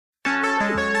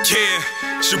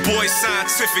Yeah, it's your boy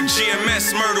Scientific,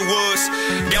 GMS, Murderwoods.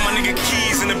 Got my nigga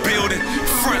Keyz in the building.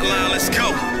 Frontline, let's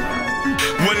go.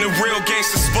 When the real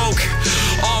gangster spoke,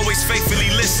 always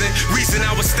faithfully listen. Reason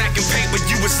I was stacking paper,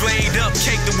 you was laid up,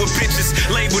 caked it with bitches,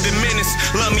 labeled a menace.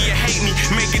 Love me or hate me,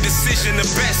 make a decision the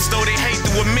best, though they hate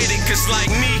to admit it. Cause like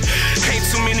me, ain't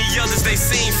too many others they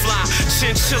seen fly.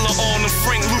 Chinchilla on the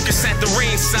Frank Lucas at the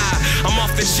ringside. I'm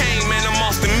off the chain, man, I'm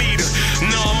off the meter.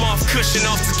 No, I'm off cushion,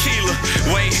 off tequila.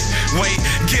 Wait,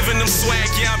 giving them swag,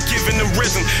 yeah, I'm giving them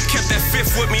rhythm. Kept that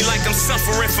fifth with me like I'm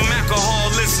suffering from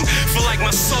alcoholism. Feel like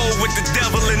my soul with the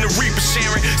devil in the reaper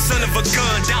sharing. Son of a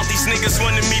gun, doubt these niggas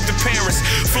wanna meet the parents.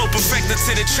 Flow perfected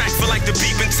to the track, feel like the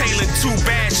beat been tailored. Two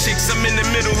bad chicks, I'm in the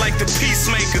middle like the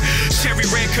peacemaker. Cherry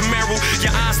red Camaro,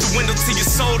 your eyes the window to your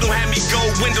soul. Don't have me go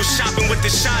window shopping with the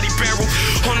shoddy barrel.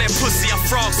 On that pussy, I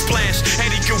frog splash,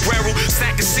 Eddie Guerrero.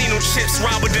 Stack casino chips,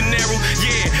 Robert De Niro.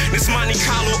 Yeah, this Monte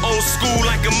Carlo old school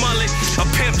like a mullet. A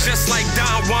pimp just like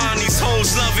Don Juan, these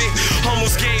hoes love it.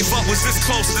 Almost gave up, was this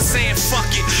close to saying fuck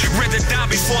it. Rather die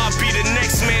before I be the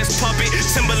next man's puppet.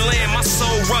 Timberland, my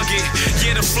soul rugged.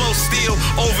 Yeah, the flow still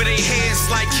over their heads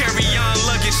like carry-on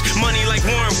luggage. Money like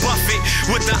Warren Buffett.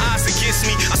 With the odds against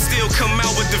me, I still come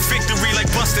out with the victory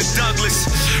like Buster Douglas.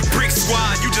 Brick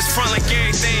Squad, you just front like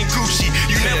everything Gucci.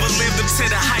 You never lived up to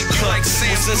the hype, you like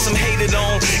Sam. Since I'm hated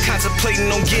on,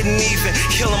 contemplating on getting even.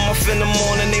 Kill them off in the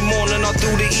morning, they mourning all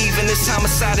through the even. It's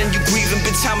homicide and you grieving,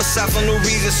 bitch, homicide for no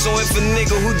reason. So if a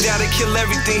nigga who died to kill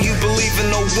everything you believe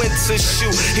in, no winter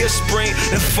shoot, here spring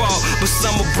and fall, but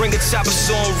summer bring a chopper,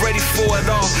 so I'm ready for it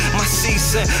all. My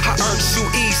season, I earned you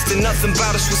east, and nothing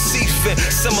about us was seafin.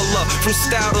 Similar from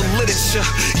style to literature,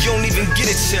 you don't even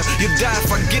get it, yeah. You die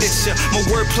if I get it, yeah. My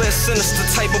wordplay is sinister,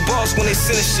 type of boss when they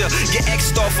sinister. Get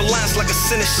X'd off for lines like a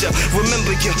sinister.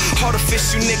 Remember, you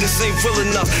artificial niggas ain't real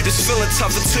enough. This feeling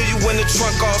tough until you in the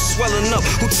trunk all swelling up.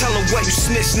 Who tellin' what you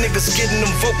snitch niggas getting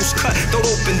them vocals cut, throat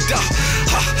opened up.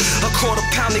 A quarter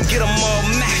pound to get them all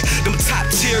Mac. Them top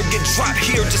tier get dropped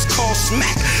here, just call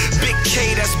smack. Big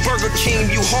K, that's Burger King,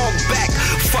 you hog back.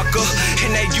 Fucker,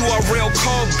 and that URL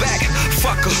call back.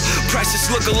 Fucker,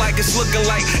 precious looking like it's looking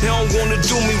like they don't wanna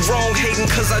do me wrong, hating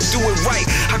cause I do it right.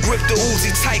 I grip the Uzi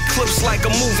tight clips like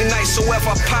a movie night. So if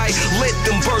I pilot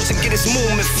them birds and get his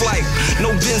movement flight.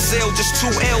 No Denzel, just 2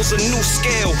 L's, a new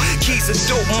scale. Keyz a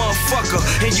dope motherfucker,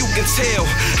 and you can tell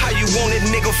how you want it,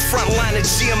 nigga. Frontline at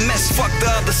GMS, fuck the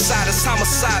other side, it's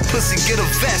homicide, pussy, get a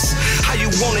vest. How you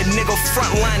want it, nigga?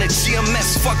 Frontline at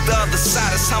GMS, fuck the other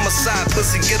side, it's homicide,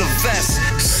 pussy, get a vest.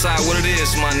 Decide what it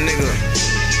is, my nigga.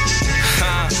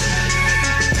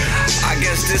 I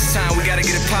guess this time we gotta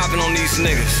get it poppin' on these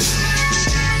niggas.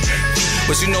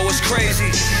 But you know what's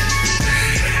crazy?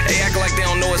 They act like they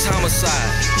don't know it's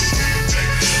homicide.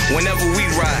 Whenever we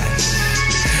ride,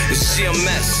 it's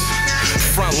GMS,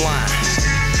 frontline,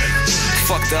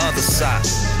 fuck the other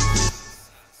side.